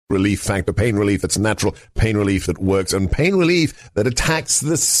relief factor. Pain relief that's natural, pain relief that works, and pain relief that attacks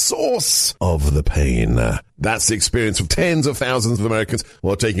the source of the pain. That's the experience of tens of thousands of Americans who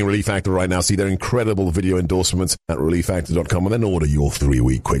are taking Relief Factor right now. See their incredible video endorsements at relieffactor.com and then order your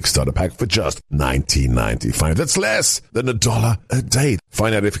 3-week quick starter pack for just $19.95. That's less than $1 a day.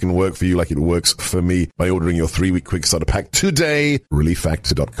 Find out if it can work for you like it works for me by ordering your 3-week quick starter pack today.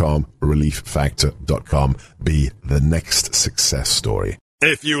 relieffactor.com, relieffactor.com. Be the next success story.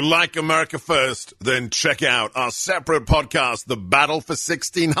 If you like America First, then check out our separate podcast, The Battle for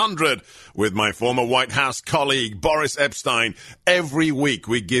 1600, with my former White House colleague, Boris Epstein. Every week,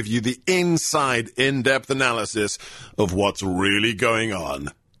 we give you the inside, in-depth analysis of what's really going on.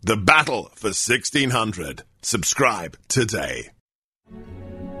 The Battle for 1600. Subscribe today.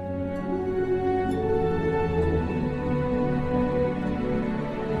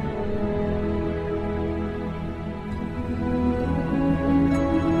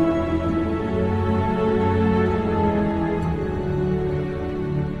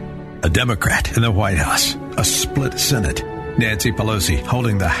 A Democrat in the White House, a split Senate, Nancy Pelosi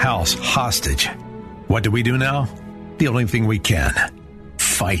holding the House hostage. What do we do now? The only thing we can.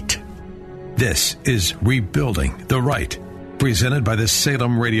 Fight. This is Rebuilding the Right, presented by the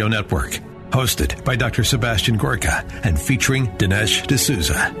Salem Radio Network, hosted by Dr. Sebastian Gorka and featuring Dinesh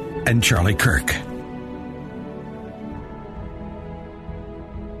D'Souza and Charlie Kirk.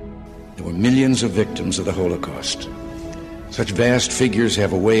 There were millions of victims of the Holocaust. Such vast figures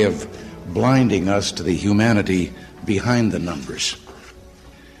have a way of blinding us to the humanity behind the numbers.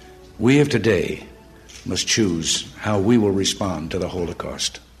 We of today must choose how we will respond to the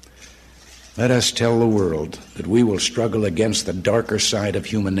Holocaust. Let us tell the world that we will struggle against the darker side of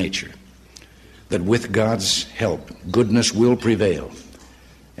human nature, that with God's help, goodness will prevail,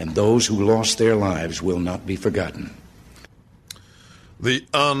 and those who lost their lives will not be forgotten. The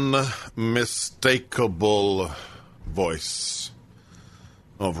unmistakable voice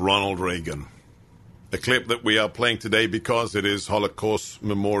of Ronald Reagan. A clip that we are playing today because it is Holocaust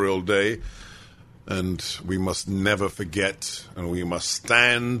Memorial Day, and we must never forget, and we must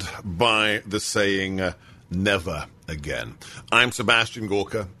stand by the saying, never again. I'm Sebastian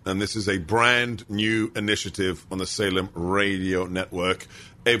Gorka, and this is a brand new initiative on the Salem Radio Network.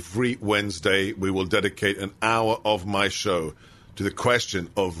 Every Wednesday, we will dedicate an hour of my show to the question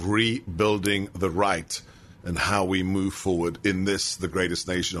of rebuilding the right and how we move forward in this, the greatest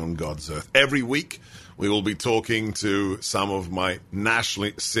nation on God's earth. Every week, we will be talking to some of my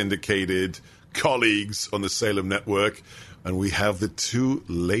nationally syndicated colleagues on the Salem Network, and we have the two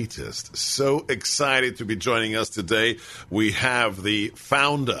latest. So excited to be joining us today. We have the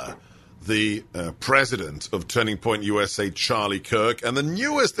founder, the president of Turning Point USA, Charlie Kirk, and the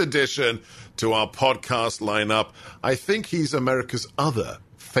newest addition to our podcast lineup. I think he's America's other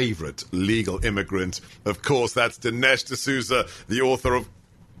favorite legal immigrant. Of course, that's Dinesh D'Souza, the author of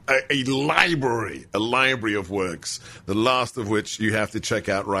a library of works, the last of which you have to check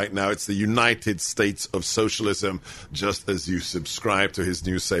out right now. It's the United States of Socialism, just as you subscribe to his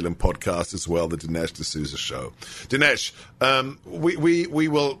new Salem podcast as well, the Dinesh D'Souza Show. Dinesh, we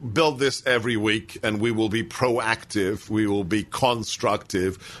will build this every week, and we will be proactive. We will be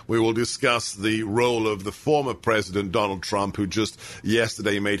constructive. We will discuss the role of the former President Donald Trump, who just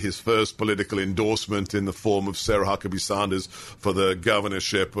yesterday made his first political endorsement in the form of Sarah Huckabee Sanders for the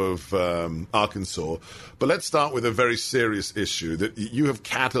governorship of Arkansas. But let's start with a very serious issue that you have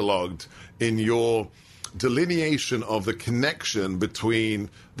cataloged in your delineation of the connection between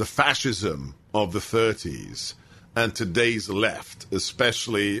the fascism of the 30s and today's left,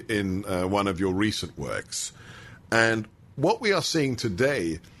 especially in one of your recent works. And what we are seeing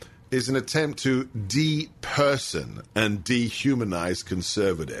today is an attempt to deperson and dehumanize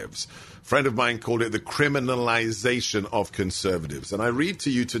conservatives. A friend of mine called it the criminalization of conservatives. And I read to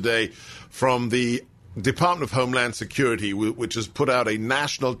you today from the Department of Homeland Security, which has put out a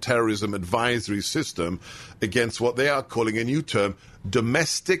national terrorism advisory system against what they are calling a new term,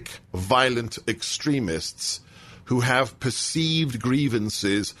 domestic violent extremists who have perceived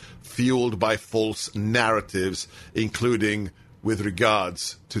grievances fueled by false narratives, including with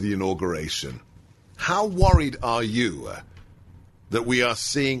regards to the inauguration. How worried are you that we are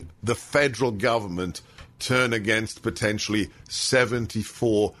seeing the federal government turn against potentially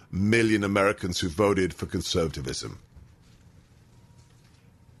 74 million Americans who voted for conservatism?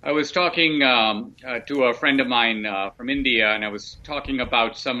 I was talking to a friend of mine from India, and I was talking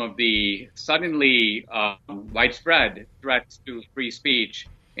about some of the suddenly widespread threats to free speech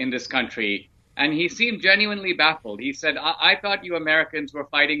in this country. And he seemed genuinely baffled. He said, I thought you Americans were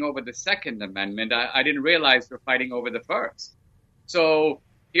fighting over the Second Amendment. I didn't realize we're fighting over the First. So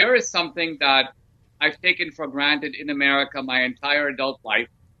here is something that I've taken for granted in America my entire adult life.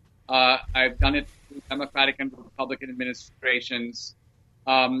 I've done it through Democratic and Republican administrations.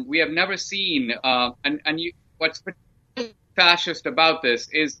 We have never seen, what's fascist about this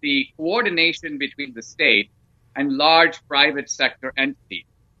is the coordination between the state and large private sector entities.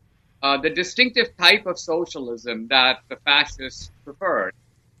 The distinctive type of socialism that the fascists preferred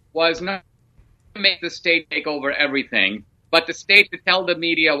was not to make the state take over everything, but the state to tell the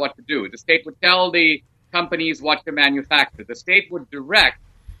media what to do. The state would tell the companies what to manufacture. The state would direct,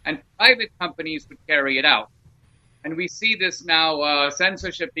 and private companies would carry it out. And we see this now,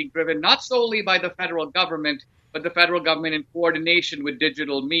 censorship being driven not solely by the federal government, but the federal government in coordination with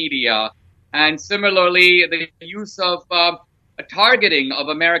digital media. And similarly, the use of a targeting of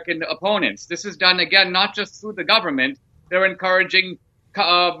American opponents. This is done, again, not just through the government. They're encouraging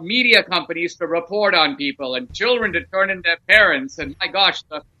media companies to report on people and children to turn in their parents. And my gosh,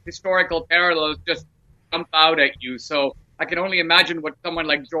 the historical parallels just jump out at you. So I can only imagine what someone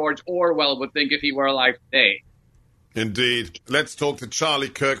like George Orwell would think if he were alive today. Indeed. Let's talk to Charlie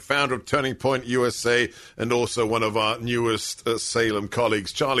Kirk, founder of Turning Point USA and also one of our newest Salem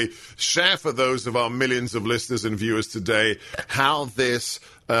colleagues. Charlie, share for those of our millions of listeners and viewers today how this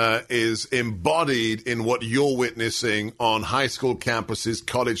is embodied in what you're witnessing on high school campuses,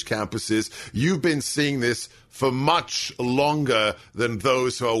 college campuses. You've been seeing this for much longer than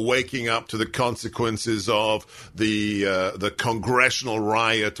those who are waking up to the consequences of the congressional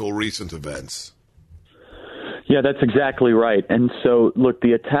riot or recent events. Yeah, that's exactly right. And so, look,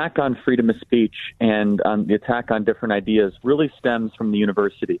 the attack on freedom of speech and the attack on different ideas really stems from the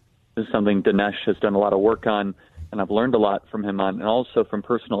university. This is something Dinesh has done a lot of work on, and I've learned a lot from him on, and also from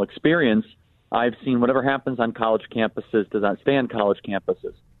personal experience. I've seen whatever happens on college campuses does not stay on college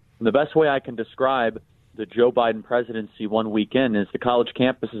campuses. And the best way I can describe the Joe Biden presidency 1 week in is the college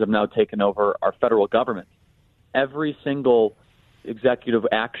campuses have now taken over our federal government. Every single executive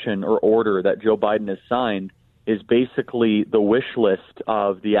action or order that Joe Biden has signed is basically the wish list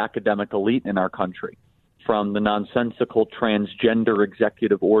of the academic elite in our country, from the nonsensical transgender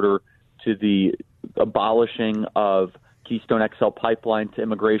executive order to the abolishing of Keystone XL pipeline to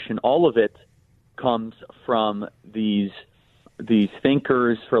immigration. All of it comes from these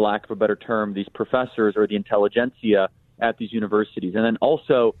thinkers, for lack of a better term, these professors or the intelligentsia at these universities. And then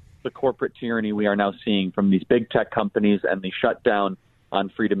also the corporate tyranny we are now seeing from these big tech companies and the shutdown on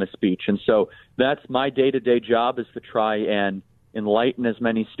freedom of speech. And so that's my day-to-day job, is to try and enlighten as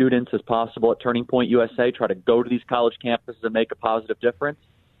many students as possible at Turning Point USA, try to go to these college campuses and make a positive difference.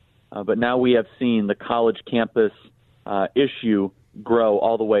 But now we have seen the college campus issue grow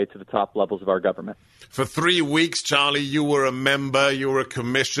all the way to the top levels of our government. For 3 weeks, Charlie, you were a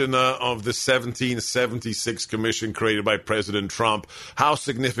commissioner of the 1776 commission created by President Trump. How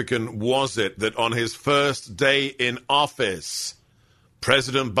significant was it that on his first day in office,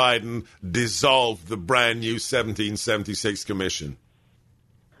 President Biden dissolved the brand new 1776 commission?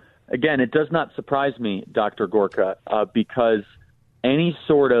 Again, it does not surprise me, Dr. Gorka, because any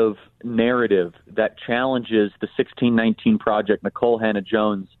sort of narrative that challenges the 1619 Project, Nicole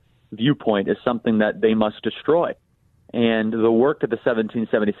Hannah-Jones viewpoint, is something that they must destroy. And the work of the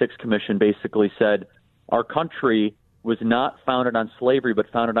 1776 Commission basically said our country was not founded on slavery, but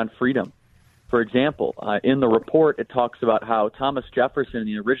founded on freedom. For example, in the report, it talks about how Thomas Jefferson, in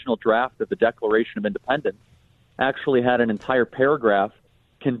the original draft of the Declaration of Independence, actually had an entire paragraph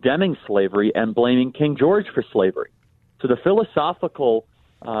condemning slavery and blaming King George for slavery. So the philosophical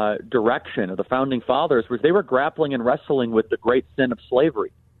direction of the Founding Fathers was they were grappling and wrestling with the great sin of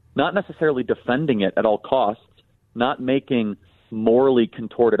slavery, not necessarily defending it at all costs, not making morally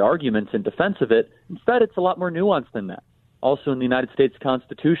contorted arguments in defense of it. Instead, it's a lot more nuanced than that. Also, in the United States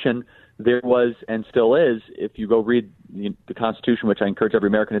Constitution, there was and still is, if you go read the Constitution, which I encourage every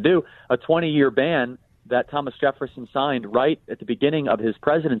American to do, a 20-year ban that Thomas Jefferson signed right at the beginning of his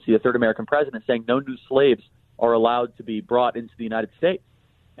presidency, the third American president, saying no new slaves are allowed to be brought into the United States.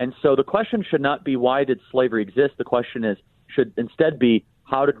 And so the question should not be why did slavery exist? The question should instead be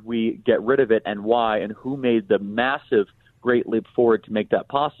how did we get rid of it and why, and who made the massive great leap forward to make that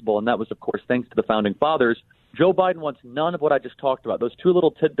possible? And that was, of course, thanks to the Founding Fathers. Joe Biden wants none of what I just talked about, those two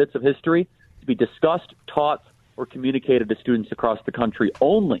little tidbits of history, to be discussed, taught, or communicated to students across the country.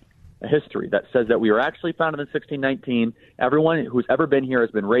 Only a history that says that we were actually founded in 1619. Everyone who's ever been here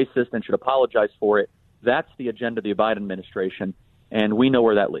has been racist and should apologize for it. That's the agenda of the Biden administration, and we know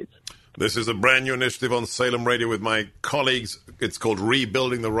where that leads. This is a brand new initiative on Salem Radio with my colleagues. It's called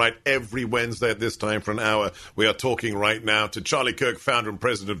Rebuilding the Right. Every Wednesday at this time for an hour. We are talking right now to Charlie Kirk, founder and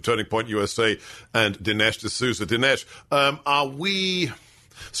president of Turning Point USA, and Dinesh D'Souza. Dinesh, are we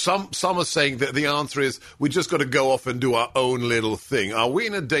Some are saying that the answer is we just got to go off and do our own little thing. Are we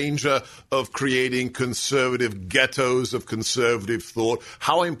in a danger of creating conservative ghettos of conservative thought?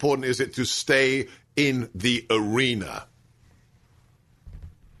 How important is it to stay in the arena?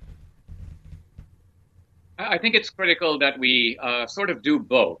 I think it's critical that we sort of do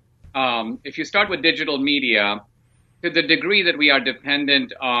both. If you start with digital media, to the degree that we are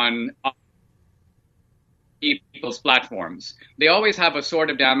dependent on people's platforms, they always have a sword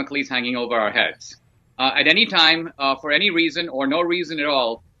of Damocles hanging over our heads. At any time, for any reason or no reason at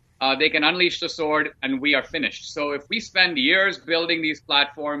all, they can unleash the sword and we are finished. So if we spend years building these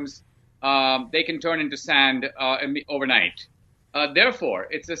platforms, they can turn into sand overnight. Therefore,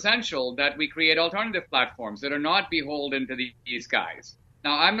 it's essential that we create alternative platforms that are not beholden to these guys.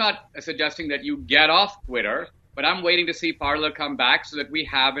 Now, I'm not suggesting that you get off Twitter, but I'm waiting to see Parler come back so that we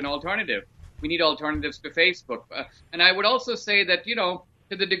have an alternative. We need alternatives to Facebook. And I would also say that,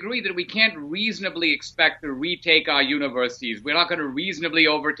 to the degree that we can't reasonably expect to retake our universities, we're not going to reasonably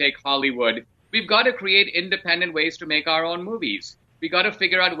overtake Hollywood. We've got to create independent ways to make our own movies. We've got to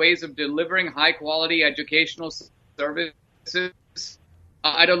figure out ways of delivering high-quality educational services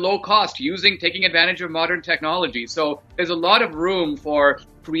at a low cost, taking advantage of modern technology. So there's a lot of room for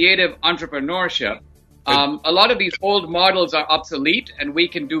creative entrepreneurship. A lot of these old models are obsolete, and we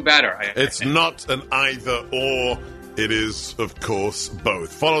can do better. It's not an either or. It is, of course,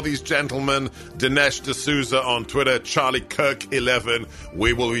 both. Follow these gentlemen, Dinesh D'Souza on Twitter, Charlie Kirk 11.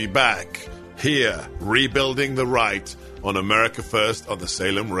 We will be back here, rebuilding the right on America First on the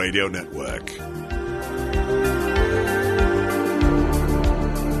Salem Radio Network.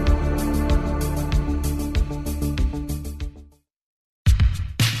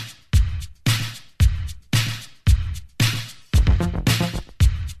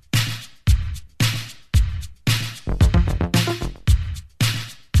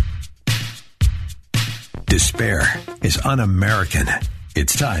 Despair is un-American.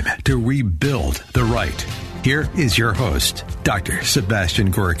 It's time to rebuild the right. Here is your host, Dr.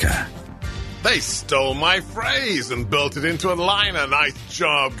 Sebastian Gorka. They stole my phrase and built it into a liner. Nice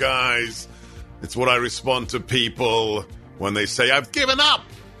job, guys. It's what I respond to people when they say, I've given up.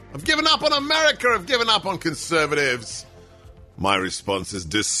 I've given up on America. I've given up on conservatives. My response is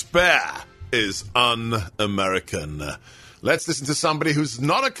despair is un-American. Let's listen to somebody who's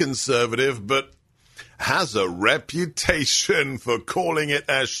not a conservative, but has a reputation for calling it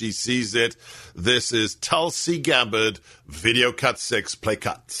as she sees it. This is Tulsi Gabbard, Video Cut 6, Play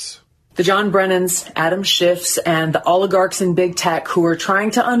Cuts. The John Brennans, Adam Schiffs, and the oligarchs in big tech who are trying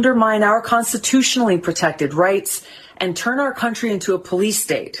to undermine our constitutionally protected rights and turn our country into a police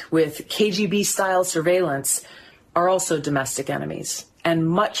state with KGB-style surveillance are also domestic enemies and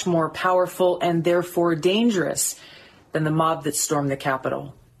much more powerful and therefore dangerous than the mob that stormed the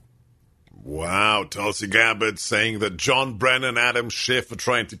Capitol. Wow, Tulsi Gabbard saying that John Brennan, Adam Schiff are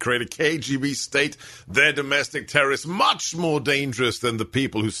trying to create a KGB state. They're domestic terrorists, much more dangerous than the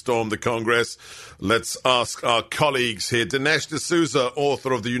people who stormed the Congress. Let's ask our colleagues here. Dinesh D'Souza,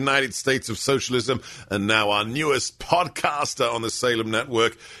 author of The United States of Socialism, and now our newest podcaster on the Salem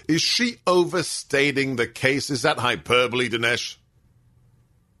Network. Is she overstating the case? Is that hyperbole, Dinesh?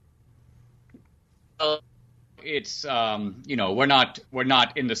 It's we're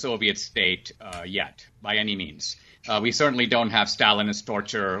not in the Soviet state yet by any means. We certainly don't have Stalinist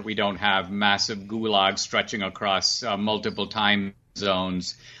torture. We don't have massive gulags stretching across multiple time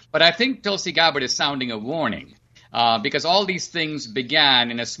zones. But I think Tulsi Gabbard is sounding a warning because all these things began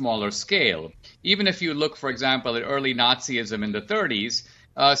in a smaller scale. Even if you look, for example, at early Nazism in the 30s,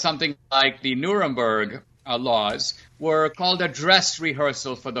 something like the Nuremberg laws were called a dress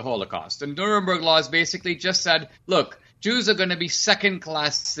rehearsal for the Holocaust. The Nuremberg laws basically just said, look, Jews are going to be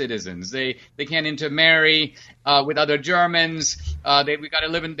second-class citizens. They can't intermarry with other Germans. They got to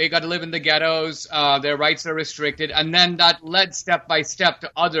live in the ghettos. Their rights are restricted. And then that led step by step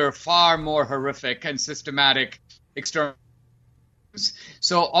to other far more horrific and systematic external.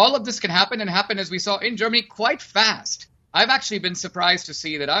 So all of this can happen, and happen, as we saw in Germany, quite fast. I've actually been surprised to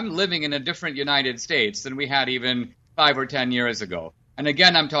see that I'm living in a different United States than we had even 5 or 10 years ago. And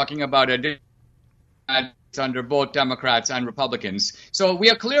again, I'm talking about under both Democrats and Republicans. So we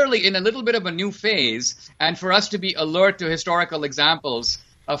are clearly in a little bit of a new phase. And for us to be alert to historical examples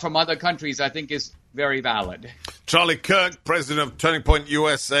from other countries, I think is very valid. Charlie Kirk, president of Turning Point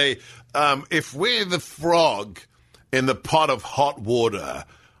USA. If we're the frog in the pot of hot water,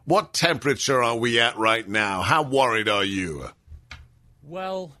 what temperature are we at right now? How worried are you?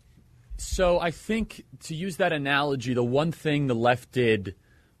 Well, so I think, to use that analogy, the one thing the left did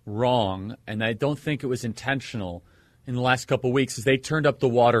wrong, and I don't think it was intentional, in the last couple of weeks is they turned up the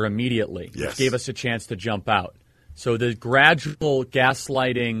water immediately. Yes. Which gave us a chance to jump out. So the gradual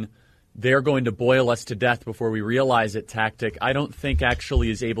gaslighting, they're going to boil us to death before we realize it tactic, I don't think actually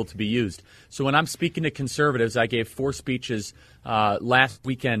is able to be used. So when I'm speaking to conservatives, I gave 4 speeches last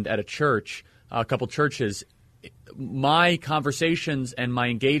weekend at a church, a couple churches. My conversations and my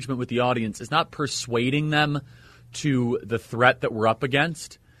engagement with the audience is not persuading them to the threat that we're up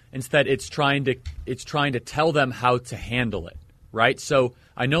against. Instead, it's trying to tell them how to handle it, right? So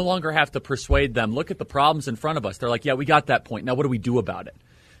I no longer have to persuade them, look at the problems in front of us. They're like, yeah, we got that point. Now what do we do about it?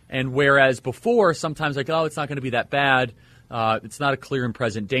 And whereas before, sometimes like, oh, it's not going to be that bad. It's not a clear and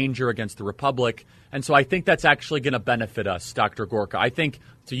present danger against the Republic. And so I think that's actually going to benefit us, Dr. Gorka. I think,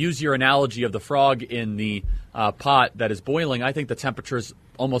 to use your analogy of the frog in the pot that is boiling, I think the temperature is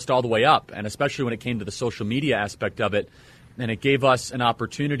almost all the way up, and especially when it came to the social media aspect of it. And it gave us an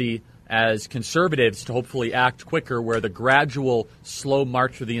opportunity as conservatives to hopefully act quicker, where the gradual, slow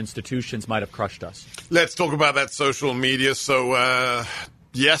march through the institutions might have crushed us. Let's talk about that social media. So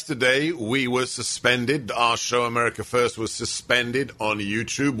yesterday we were suspended. Our show, America First, was suspended on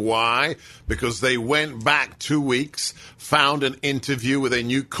YouTube. Why? Because they went back 2 weeks, found an interview with a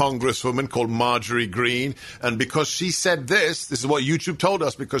new congresswoman called Marjorie Greene, and because she said this is what YouTube told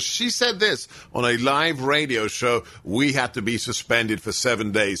us, because she said this on a live radio show, we had to be suspended for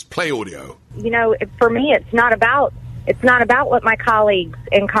 7 days. Play audio. You know, for me, it's not about what my colleagues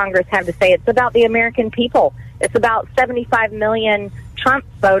in Congress have to say. It's about the American people. It's about 75 million Trump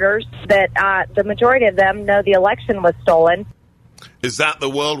voters that the majority of them know the election was stolen. Is that the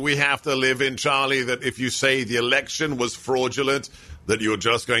world we have to live in, Charlie, that if you say the election was fraudulent, that you're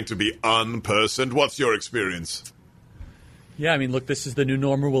just going to be unpersoned? What's your experience? Yeah, I mean, look, this is the new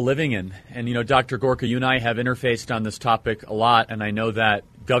normal we're living in. And, you know, Dr. Gorka, you and I have interfaced on this topic a lot, and I know that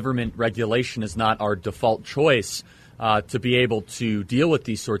government regulation is not our default choice to be able to deal with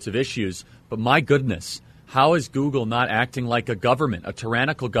these sorts of issues. But my goodness, how is Google not acting like a government, a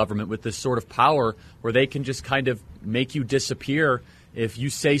tyrannical government with this sort of power where they can just kind of make you disappear if you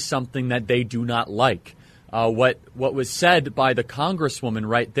say something that they do not like? What was said by the congresswoman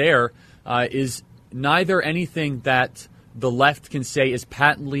right there is neither anything that the left can say is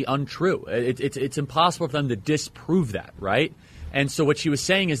patently untrue. It's impossible for them to disprove that, right? And so what she was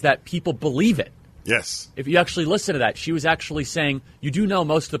saying is that people believe it. Yes. If you actually listen to that, she was actually saying, you do know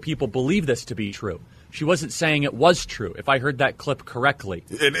most of the people believe this to be true. She wasn't saying it was true, if I heard that clip correctly.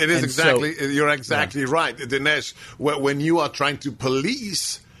 It is and exactly, so, you're exactly right, Dinesh. When you are trying to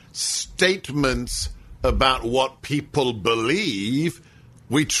police statements about what people believe,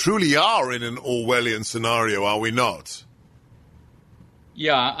 we truly are in an Orwellian scenario, are we not?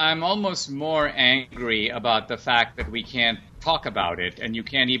 Yeah, I'm almost more angry about the fact that we can't talk about it and you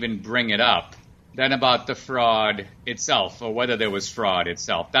can't even bring it up than about the fraud itself, or whether there was fraud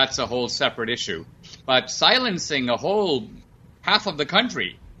itself. That's a whole separate issue. But silencing a whole half of the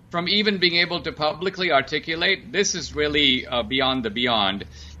country from even being able to publicly articulate, this is really beyond the beyond.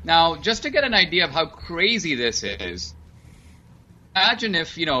 Now, just to get an idea of how crazy this is, imagine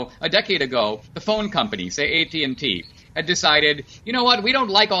if, a decade ago, the phone company, say AT&T, had decided, you know what, we don't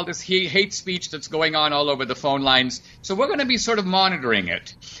like all this hate speech that's going on all over the phone lines, so we're going to be sort of monitoring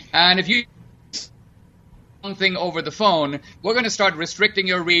it. And if you thing over the phone, we're going to start restricting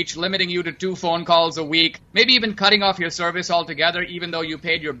your reach, limiting you to 2 phone calls a week, maybe even cutting off your service altogether, even though you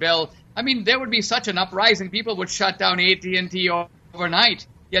paid your bill. I mean, there would be such an uprising. People would shut down AT&T overnight.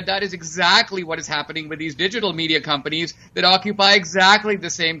 Yet that is exactly what is happening with these digital media companies that occupy exactly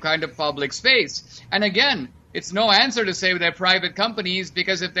the same kind of public space. And again, it's no answer to say they're private companies,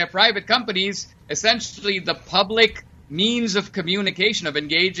 because if they're private companies, essentially the public means of communication, of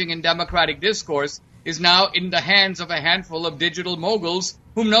engaging in democratic discourse, is now in the hands of a handful of digital moguls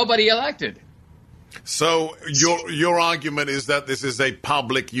whom nobody elected. So your argument is that this is a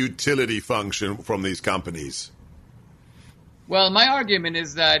public utility function from these companies? Well, my argument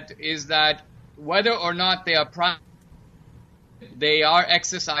is that whether or not they are private, they are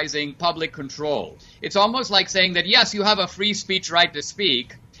exercising public control. It's almost like saying that, yes, you have a free speech right to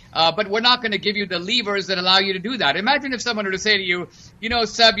speak, but we're not going to give you the levers that allow you to do that. Imagine if someone were to say to you,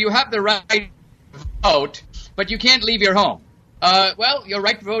 Seb, you have the right to vote, but you can't leave your home. Well, your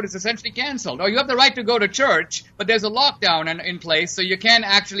right to vote is essentially canceled. Or you have the right to go to church, but there's a lockdown in place, so you can't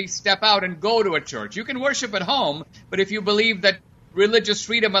actually step out and go to a church. You can worship at home, but if you believe that religious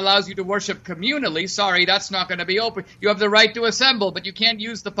freedom allows you to worship communally, sorry, that's not going to be open. You have the right to assemble, but you can't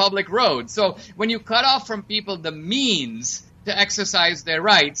use the public road. So when you cut off from people the means to exercise their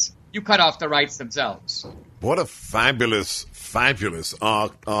rights, you cut off the rights themselves. What a fabulous fabulous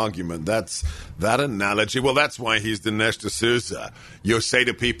argument. That analogy. Well, that's why he's Dinesh D'Souza. You say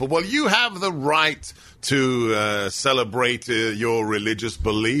to people, well, you have the right to celebrate your religious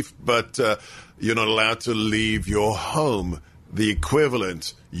belief, but you're not allowed to leave your home. The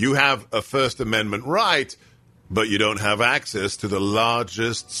equivalent. You have a First Amendment right, but you don't have access to the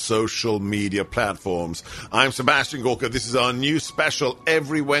largest social media platforms. I'm Sebastian Gorka. This is our new special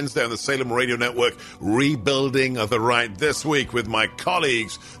every Wednesday on the Salem Radio Network, Rebuilding the Right. This week with my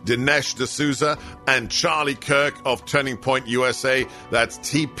colleagues, Dinesh D'Souza and Charlie Kirk of Turning Point USA. That's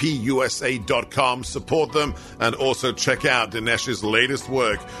tpusa.com. Support them and also check out Dinesh's latest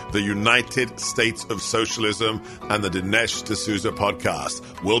work, The United States of Socialism, and the Dinesh D'Souza podcast.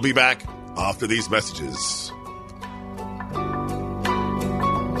 We'll be back after these messages.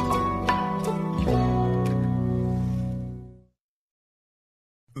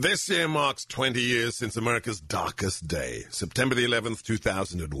 This year marks 20 years since America's darkest day, September the 11th,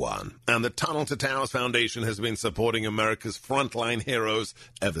 2001. And the Tunnel to Towers Foundation has been supporting America's frontline heroes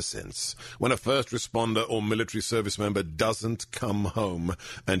ever since. When a first responder or military service member doesn't come home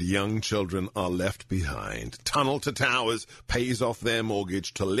and young children are left behind, Tunnel to Towers pays off their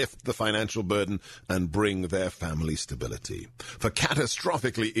mortgage to lift the financial burden and bring their family stability. For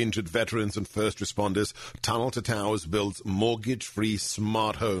catastrophically injured veterans and first responders, Tunnel to Towers builds mortgage-free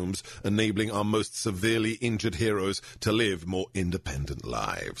smart homes, enabling our most severely injured heroes to live more independent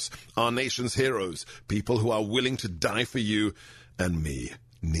lives. Our nation's heroes, people who are willing to die for you and me,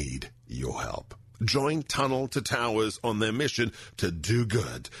 need your help. Join Tunnel to Towers on their mission to do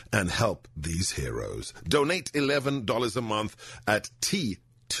good and help these heroes. Donate $11 a month at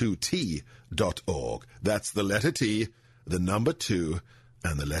T2T.org. That's the letter T, the number 2,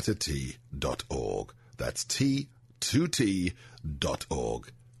 and the letter T.org. That's T2T.org.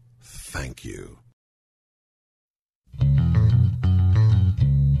 Thank you.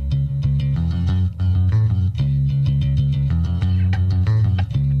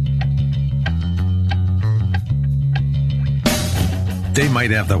 They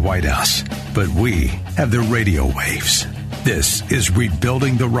might have the White House, but we have the radio waves. This is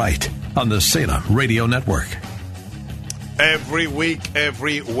Rebuilding the Right on the Salem Radio Network. Every week,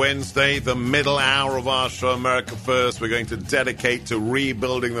 every Wednesday, the middle hour of our show, America First, we're going to dedicate to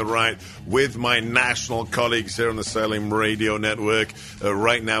rebuilding the right with my national colleagues here on the Salem Radio Network.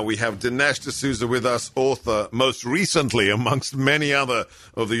 Right now, we have Dinesh D'Souza with us, author, most recently, amongst many other,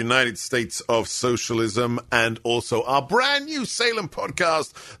 of the United States of Socialism, and also our brand new Salem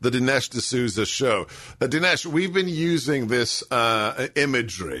podcast, The Dinesh D'Souza Show. Dinesh, we've been using this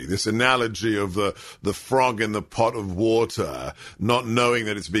imagery, this analogy of the frog in the pot of water, not knowing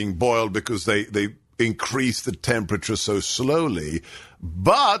that it's being boiled because they increase the temperature so slowly.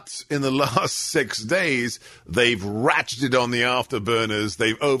 But in the last 6 days, they've ratcheted on the afterburners.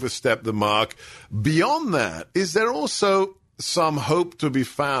 They've overstepped the mark. Beyond that, is there also some hope to be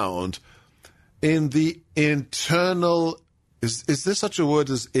found in the internal, is there such a word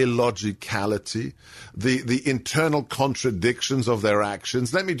as illogicality? The internal contradictions of their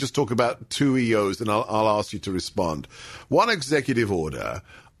actions? Let me just talk about two EOs, and I'll ask you to respond. One executive order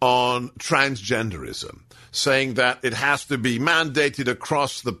on transgenderism, saying that it has to be mandated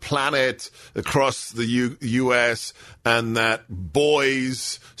across the planet, across the U.S., and that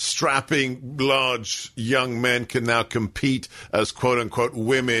boys strapping large young men can now compete as quote-unquote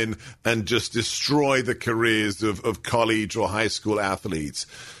women and just destroy the careers of college or high school athletes.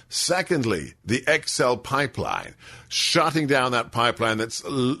 Secondly, the XL pipeline, shutting down that pipeline that's,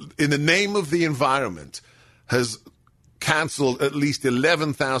 in the name of the environment, has canceled at least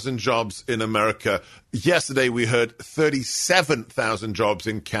 11,000 jobs in America. Yesterday we heard 37,000 jobs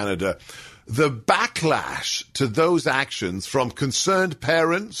in Canada. The backlash to those actions from concerned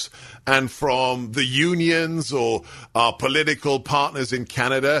parents and from the unions or our political partners in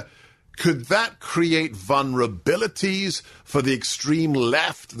Canada, could that create vulnerabilities for the extreme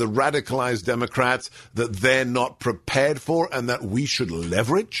left, the radicalized Democrats, that they're not prepared for and that we should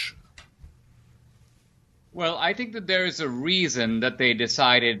leverage? Well, I think that there is a reason that they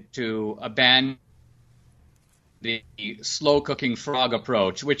decided to abandon the slow-cooking frog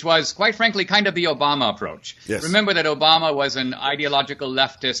approach, which was, quite frankly, kind of the Obama approach. Yes. Remember that Obama was an ideological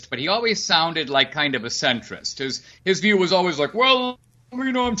leftist, but he always sounded like kind of a centrist. His view was always like, well,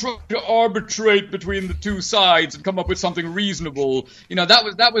 I'm trying to arbitrate between the two sides and come up with something reasonable.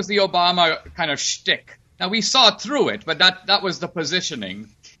 That was the Obama kind of shtick. Now, we saw through it, but that was the positioning.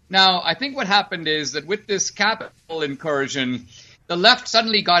 Now, I think what happened is that with this capital incursion, the left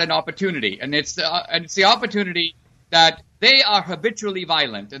suddenly got an opportunity, and it's the opportunity that they are habitually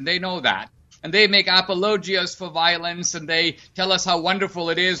violent, and they know that. and they make apologias for violence, and they tell us how wonderful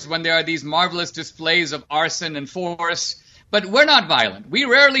it is when there are these marvelous displays of arson and force. But we're not violent. We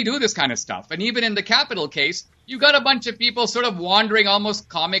rarely do this kind of stuff. And even in the Capitol case, you got a bunch of people sort of wandering almost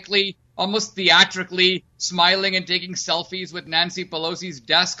comically, almost theatrically, smiling and taking selfies with Nancy Pelosi's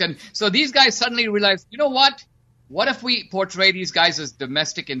desk. And so these guys suddenly realize, you know what? What if we portray these guys as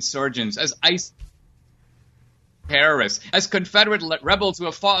domestic insurgents, as ISIS terrorists, as Confederate rebels who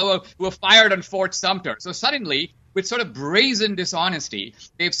have fired on Fort Sumter? So suddenly, with sort of brazen dishonesty,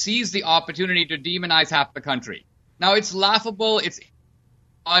 they've seized the opportunity to demonize half the country. Now, it's laughable, it's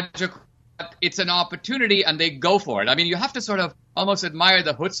illogical, it's an opportunity, and they go for it. I mean, you have to sort of almost admire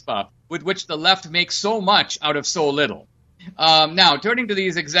the chutzpah with which the left makes so much out of so little. Now, turning to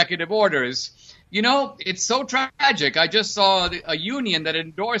these executive orders, you know, it's so tragic. I just saw a union that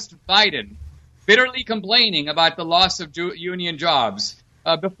endorsed Biden bitterly complaining about the loss of union jobs.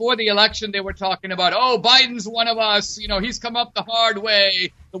 Before the election, they were talking about, oh, Biden's one of us. You know, he's come up the hard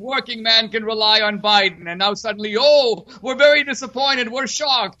way. The working man can rely on Biden. And now suddenly, oh, we're very disappointed. We're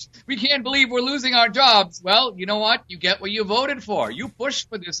shocked. We can't believe we're losing our jobs. Well, you know what? You get what you voted for. You pushed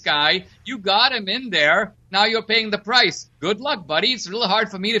for this guy. You got him in there. Now you're paying the price. Good luck, buddy. It's really hard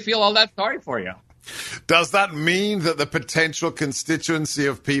for me to feel all that sorry for you. Does that mean that the potential constituency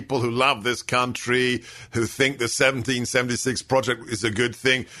of people who love this country, who think the 1776 project is a good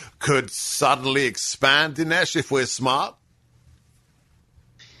thing, could suddenly expand, Dinesh, if we're smart?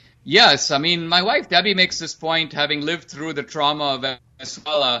 Yes. I mean, my wife, Debbie, makes this point, having lived through the trauma of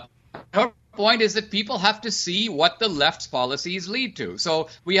Venezuela. Her point is that people have to see what the left's policies lead to. So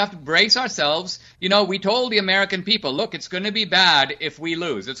we have to brace ourselves. You know, we told the American people, look, it's going to be bad if we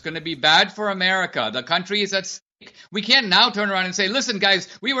lose. It's going to be bad for America. The country is at stake. We can't now turn around and say, listen, guys,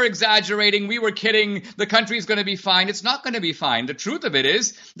 we were exaggerating. We were kidding. The country's going to be fine. It's not going to be fine. The truth of it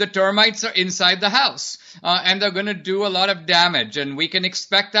is the termites are inside the house, and they're going to do a lot of damage. And we can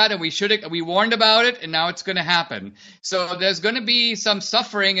expect that, and we warned about it, and now it's going to happen. So there's going to be some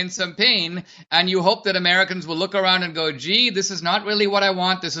suffering and some pain, and you hope that Americans will look around and go, gee, this is not really what I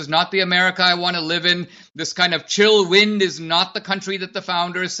want. This is not the America I want to live in. This kind of chill wind is not the country that the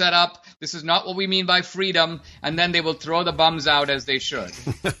founders set up. This is not what we mean by freedom. And then they will throw the bums out as they should.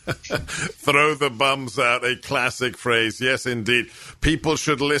 Throw the bums out, a classic phrase. Yes, indeed. People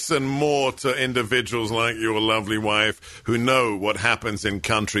should listen more to individuals like your lovely wife who know what happens in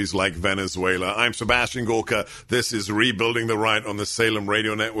countries like Venezuela. I'm Sebastian Gorka. This is Rebuilding the Right on the Salem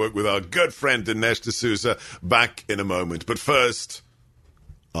Radio Network with our good friend Dinesh D'Souza. Back in a moment. But first,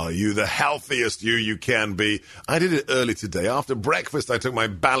 are you the healthiest you can be? I did it early today. After breakfast, I took my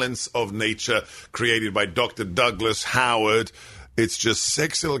Balance of Nature, created by Dr. Douglas Howard. It's just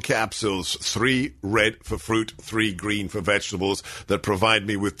 6 little capsules, 3 red for fruit, 3 green for vegetables, that provide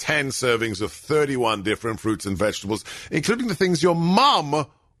me with 10 servings of 31 different fruits and vegetables, including the things your mum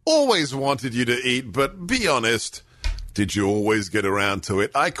always wanted you to eat. But be honest, did you always get around to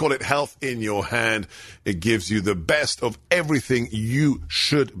it? I call it health in your hand. It gives you the best of everything you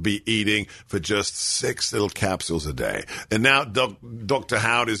should be eating for just 6 little capsules a day. And now Dr.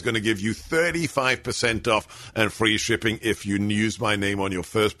 Howard is going to give you 35% off and free shipping if you use my name on your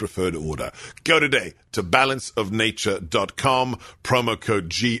first preferred order. Go today to balanceofnature.com, promo code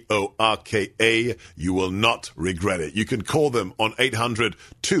GORKA. You will not regret it. You can call them on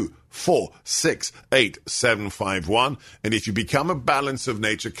 800-246-8751. And if you become a Balance of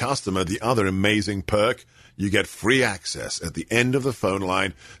Nature customer, the other amazing perk, you get free access at the end of the phone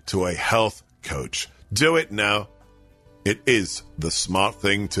line to a health coach. Do it now. It is the smart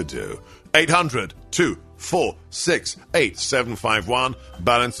thing to do. 800-246-8751,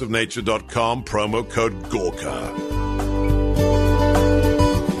 balanceofnature.com, promo code Gorka.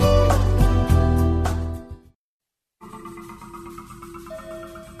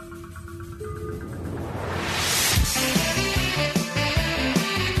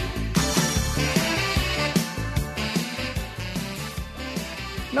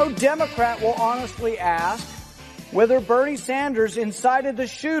 No Democrat will honestly ask whether Bernie Sanders incited the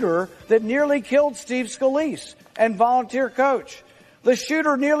shooter that nearly killed Steve Scalise and volunteer coach. The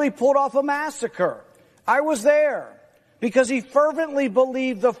shooter nearly pulled off a massacre. I was there because he fervently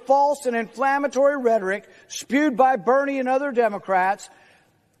believed the false and inflammatory rhetoric spewed by Bernie and other Democrats,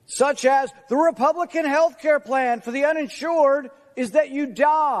 such as the Republican health care plan for the uninsured is that you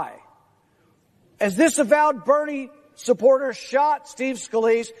die. As this avowed Bernie supporter shot Steve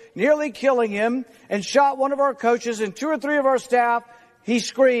Scalise, nearly killing him, and shot one of our coaches and 2 or 3 of our staff, he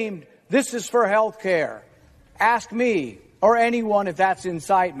screamed, "This is for health care." Ask me or anyone if that's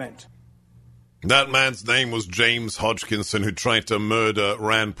incitement. That man's name was James Hodgkinson, who tried to murder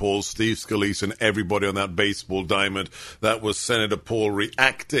Rand Paul, Steve Scalise, and everybody on that baseball diamond. That was Senator Paul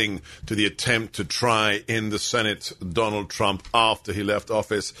reacting to the attempt to try in the Senate Donald Trump after he left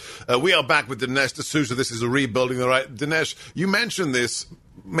office. We are back with Dinesh D'Souza. This is a Rebuilding the Right. Dinesh, you mentioned this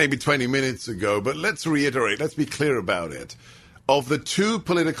maybe 20 minutes ago, but let's reiterate, let's be clear about it. Of the two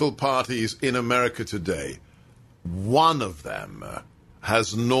political parties in America today, one of them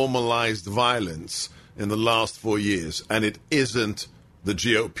has normalized violence in the last 4 years, and it isn't the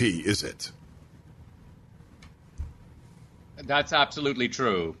GOP, is it? That's absolutely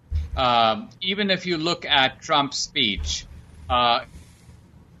true. Even if you look at Trump's speech,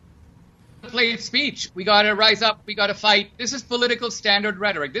 played speech, we got to rise up, we got to fight. This is political standard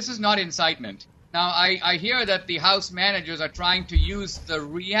rhetoric. This is not incitement. Now, I hear that the House managers are trying to use the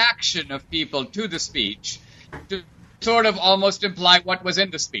reaction of people to the speech to sort of almost imply what was in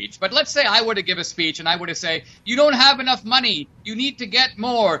the speech. But let's say I were to give a speech and I were to say, you don't have enough money, you need to get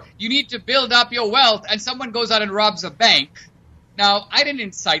more, you need to build up your wealth, and someone goes out and robs a bank. Now, I didn't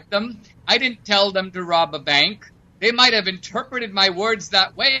incite them. I didn't tell them to rob a bank. They might have interpreted my words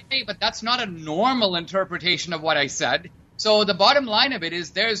that way, but that's not a normal interpretation of what I said. So the bottom line of it is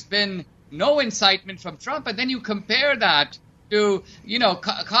there's been no incitement from Trump, and then you compare that to,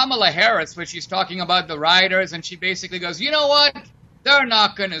 Kamala Harris, where she's talking about the rioters, and she basically goes, you know what? They're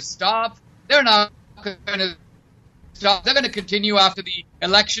not going to stop. They're not going to stop. They're going to continue after the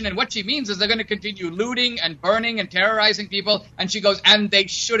election. And what she means is they're going to continue looting and burning and terrorizing people. And she goes, and they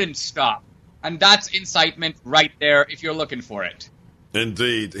shouldn't stop. And that's incitement right there if you're looking for it.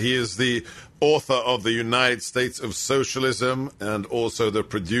 Indeed. He is the author of The United States of Socialism and also the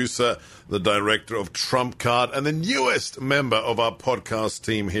producer, the director of Trump Card, and the newest member of our podcast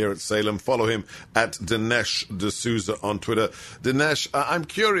team here at Salem. Follow him at Dinesh D'Souza on Twitter. Dinesh, I'm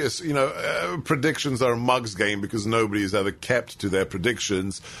curious, predictions are a mug's game because nobody has ever kept to their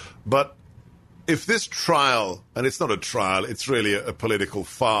predictions. But if this trial, and it's not a trial, it's really a political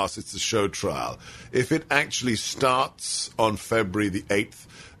farce, it's a show trial, if it actually starts on February the 8th,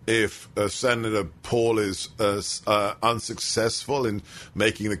 if Senator Paul is unsuccessful in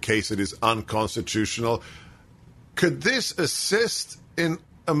making the case it is unconstitutional, could this assist in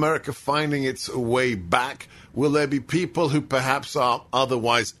America finding its way back? Will there be people who perhaps are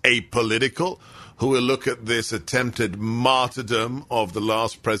otherwise apolitical who will look at this attempted martyrdom of the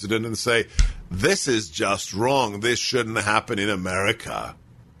last president and say, this is just wrong, this shouldn't happen in America?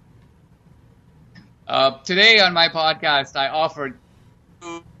 Today on my podcast, I offered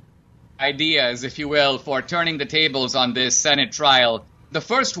two ideas, if you will, for turning the tables on this Senate trial. The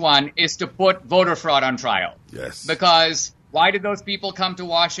first one is to put voter fraud on trial. Yes. Because why did those people come to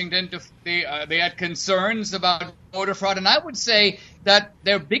Washington? They had concerns about voter fraud. And I would say that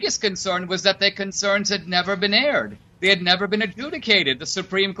their biggest concern was that their concerns had never been aired. They had never been adjudicated. The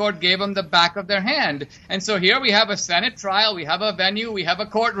Supreme Court gave them the back of their hand. And so here we have a Senate trial. We have a venue. We have a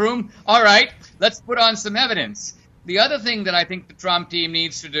courtroom. All right, let's put on some evidence. The other thing that I think the Trump team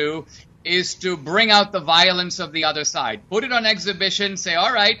needs to do is to bring out the violence of the other side. Put it on exhibition. Say,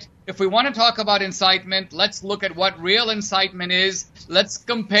 all right, if we want to talk about incitement, let's look at what real incitement is. Let's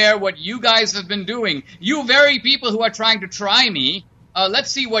compare what you guys have been doing. You very people who are trying to try me,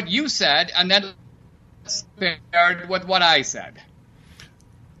 let's see what you said, and then let's compare with what I said.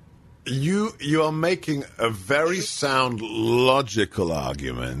 You are making a very sound, logical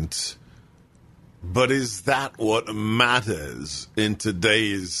argument, but is that what matters in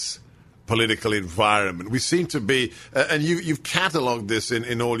today's political environment? We seem to be, and you've catalogued this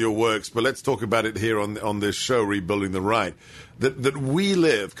in all your works, but let's talk about it here on this show, Rebuilding the Right, that we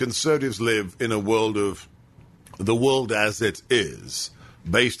live, conservatives live in a world of the world as it is,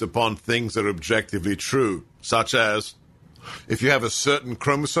 based upon things that are objectively true, such as if you have a certain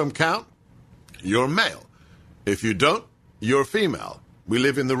chromosome count, you're male. If you don't, you're female. We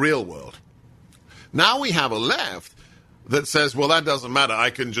live in the real world. Now we have a left that says, well, that doesn't matter.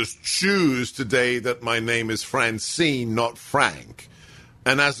 I can just choose today that my name is Francine, not Frank.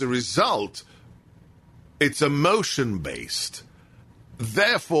 And as a result, it's emotion-based.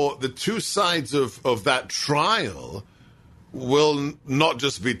 Therefore, the two sides of that trial will not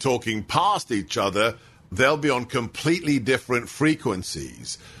just be talking past each other, they'll be on completely different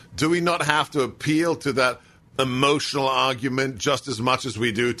frequencies. Do we not have to appeal to that emotional argument just as much as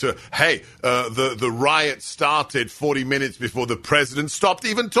we do to, hey, the riot started 40 minutes before the president stopped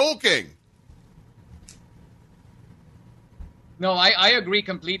even talking? No, I agree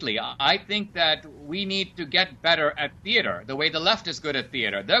completely. I think that we need to get better at theater, the way the left is good at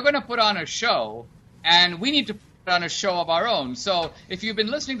theater. They're going to put on a show, and we need to on a show of our own. So if you've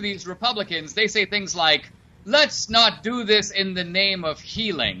been listening to these Republicans, they say things like, let's not do this in the name of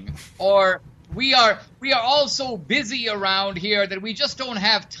healing, or we are all so busy around here that we just don't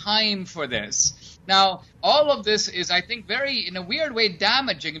have time for this. Now, all of this is, I think, very, in a weird way,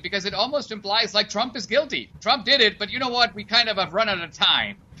 damaging, because it almost implies like Trump is guilty. Trump did it, but you know what? We kind of have run out of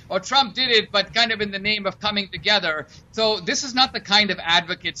time. Or Trump did it, but kind of in the name of coming together. So this is not the kind of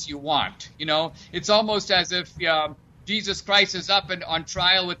advocates you want. You know, it's almost as if Jesus Christ is up and on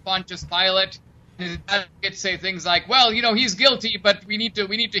trial with Pontius Pilate. His advocates say things like, well, you know, he's guilty, but we need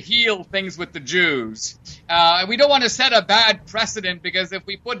to heal things with the Jews. We don't want to set a bad precedent, because if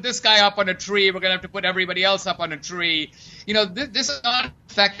we put this guy up on a tree, we're going to have to put everybody else up on a tree. You know, this is not an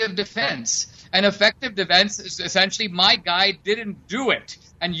effective defense. An effective defense is essentially, my guy didn't do it,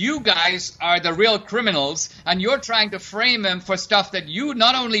 and you guys are the real criminals, and you're trying to frame him for stuff that you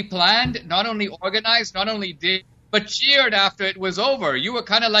not only planned, not only organized, not only did, but cheered after it was over. You were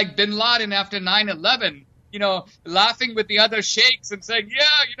kind of like bin Laden after 9/11, you know, laughing with the other sheikhs and saying, yeah,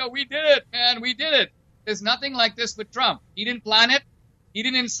 you know, we did it, man, we did it. There's nothing like this with Trump. He didn't plan it. He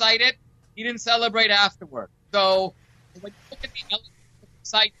didn't incite it. He didn't celebrate afterward. So when you look at the element of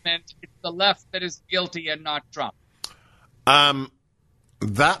incitement, it's the left that is guilty and not Trump.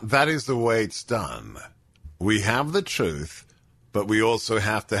 That is the way it's done. We have the truth, but we also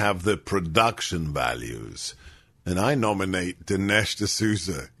have to have the production values. And I nominate Dinesh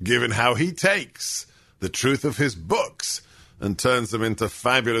D'Souza, given how he takes the truth of his books and turns them into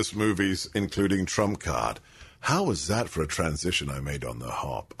fabulous movies, including Trump Card. How was that for a transition I made on the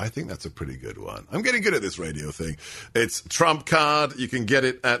hop? I think that's a pretty good one. I'm getting good at this radio thing. It's Trump Card. You can get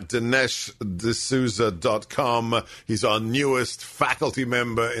it at DineshD'Souza.com. He's our newest faculty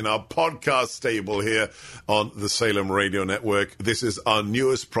member in our podcast stable here on the Salem Radio Network. This is our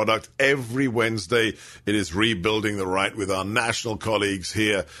newest product. Every Wednesday, it is Rebuilding the Right with our national colleagues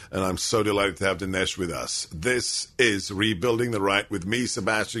here, and I'm so delighted to have Dinesh with us. This is Rebuilding the Right with me,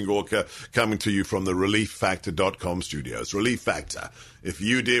 Sebastian Gorka, coming to you from the ReliefFactor.com studios. Relief Factor. If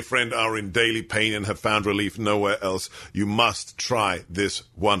you, dear friend, are in daily pain and have found relief nowhere else, you must try this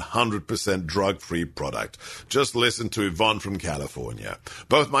 100% drug-free product. Just listen to Yvonne from California.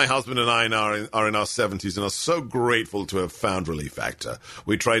 Both my husband and I are in our 70s and are so grateful to have found Relief Factor.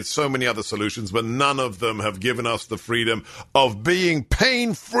 We tried so many other solutions, but none of them have given us the freedom of being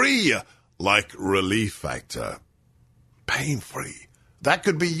pain-free like Relief Factor. Pain-free. That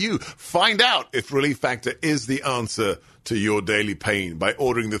could be you. Find out if Relief Factor is the answer to your daily pain by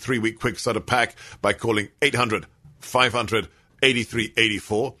ordering the 3-week quick starter pack by calling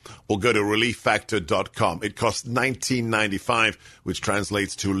 800-500-8384 or go to ReliefFactor.com. It costs $19.95, which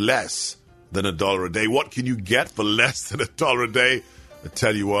translates to less than $1 a day. What can you get for less than $1 a day? I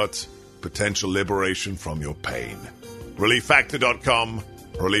tell you what, potential liberation from your pain. ReliefFactor.com,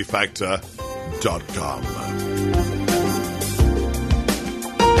 ReliefFactor.com.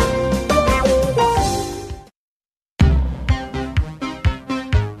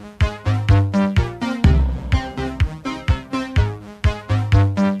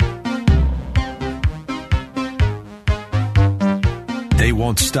 They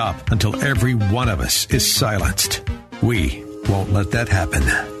won't stop until every one of us is silenced. We won't let that happen.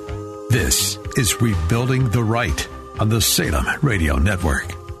 This is Rebuilding the Right on the Salem Radio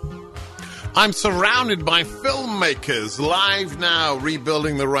Network. I'm surrounded by filmmakers live now,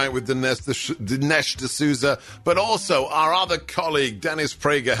 Rebuilding the Right with Dinesh D'Souza, but also our other colleague, Dennis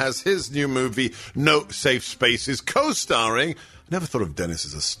Prager, has his new movie, No Safe Spaces, co-starring, never thought of Dennis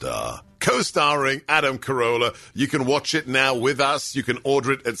as a star, co-starring Adam Carolla. You can watch it now with us. You can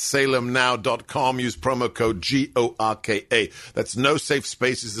order it at salemnow.com. Use promo code GORKA. That's No Safe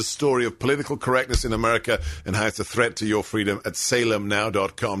Spaces, the story of political correctness in America and how it's a threat to your freedom at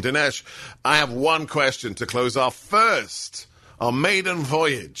salemnow.com. Dinesh, I have one question to close our maiden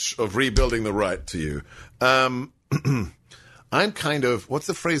voyage of Rebuilding the Right to you. I'm kind of, what's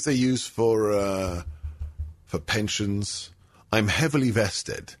the phrase they use for pensions? I'm heavily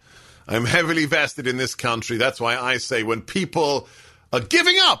vested. I'm heavily vested in this country. That's why I say when people are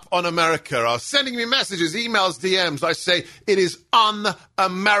giving up on America, are sending me messages, emails, DMs, I say it is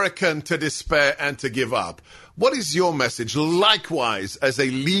un-American to despair and to give up. What is your message, likewise, as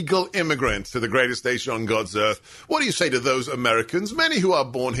a legal immigrant to the greatest nation on God's earth? What do you say to those Americans, many who are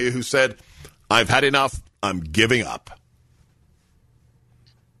born here, who said, I've had enough, I'm giving up?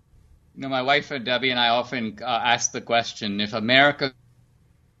 You know, my wife Debbie and I often ask the question: if America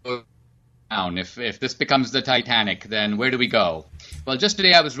goes down, if this becomes the Titanic, then where do we go? Well, just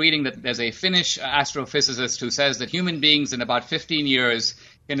today I was reading that there's a Finnish astrophysicist who says that human beings in about 15 years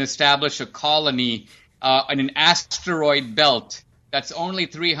can establish a colony in an asteroid belt that's only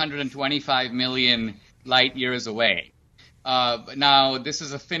 325 million light years away. Now, this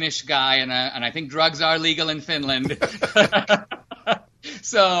is a Finnish guy, and I think drugs are legal in Finland.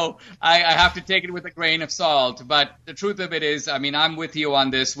 So I have to take it with a grain of salt. But the truth of it is, I mean, I'm with you on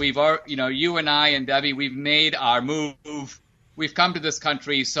this. You and I and Debbie, we've made our move. We've come to this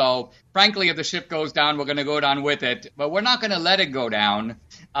country. So frankly, if the ship goes down, we're going to go down with it. But we're not going to let it go down.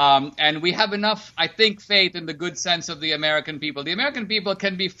 And we have enough, I think, faith in the good sense of the American people. The American people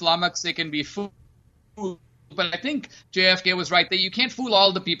can be flummoxed. They can be fooled. But I think JFK was right that you can't fool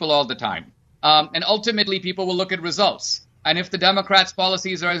all the people all the time. And ultimately, people will look at results. And if the Democrats'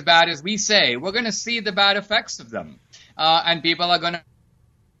 policies are as bad as we say, we're going to see the bad effects of them. And people are going to be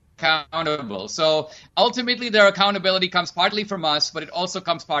accountable. So ultimately, their accountability comes partly from us, but it also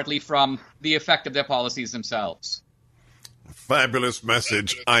comes partly from the effect of their policies themselves. Fabulous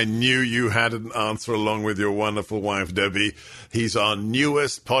message. I knew you had an answer along with your wonderful wife, Debbie. He's our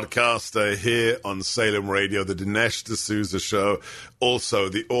newest podcaster here on Salem Radio, the Dinesh D'Souza Show. Also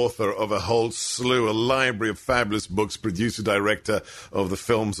the author of a whole slew, a library of fabulous books, producer, director of the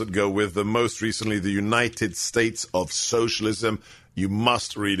films that go with them. Most recently, The United States of Socialism. You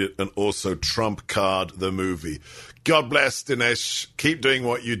must read it. And also Trump Card, the movie. God bless, Dinesh. Keep doing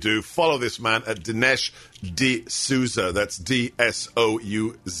what you do. Follow this man at Dinesh D'Souza. That's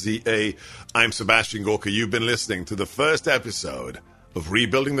D'Souza. I'm Sebastian Gorka. You've been listening to the first episode of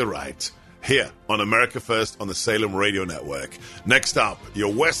Rebuilding the Right here on America First on the Salem Radio Network. Next up,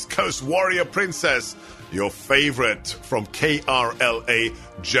 your West Coast warrior princess, your favorite from KRLA,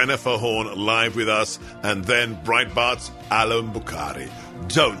 Jennifer Horn, live with us, and then Breitbart's Alan Bukhari.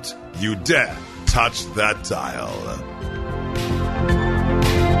 Don't you dare touch that dial.